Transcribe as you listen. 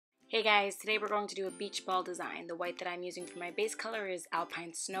Hey guys, today we're going to do a beach ball design. The white that I'm using for my base color is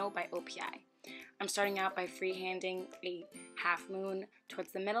Alpine Snow by OPI. I'm starting out by freehanding a half moon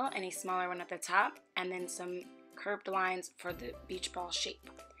towards the middle and a smaller one at the top, and then some curved lines for the beach ball shape.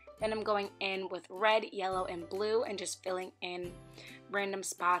 Then I'm going in with red, yellow, and blue and just filling in random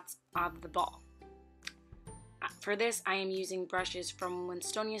spots of the ball. For this, I am using brushes from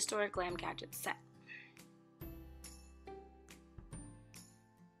Winstonia Store Glam Gadget Set.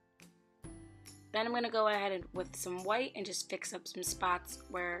 Then I'm going to go ahead with some white and just fix up some spots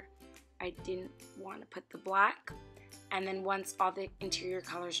where I didn't want to put the black. And then once all the interior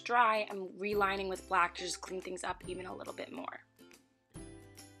colors dry, I'm relining with black to just clean things up even a little bit more.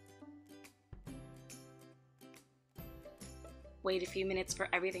 Wait a few minutes for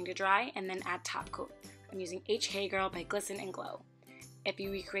everything to dry and then add top coat. I'm using H Hey Girl by Glisten and Glow. If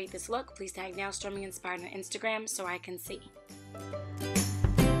you recreate this look, please tag Nail Storming Inspired on Instagram so I can see.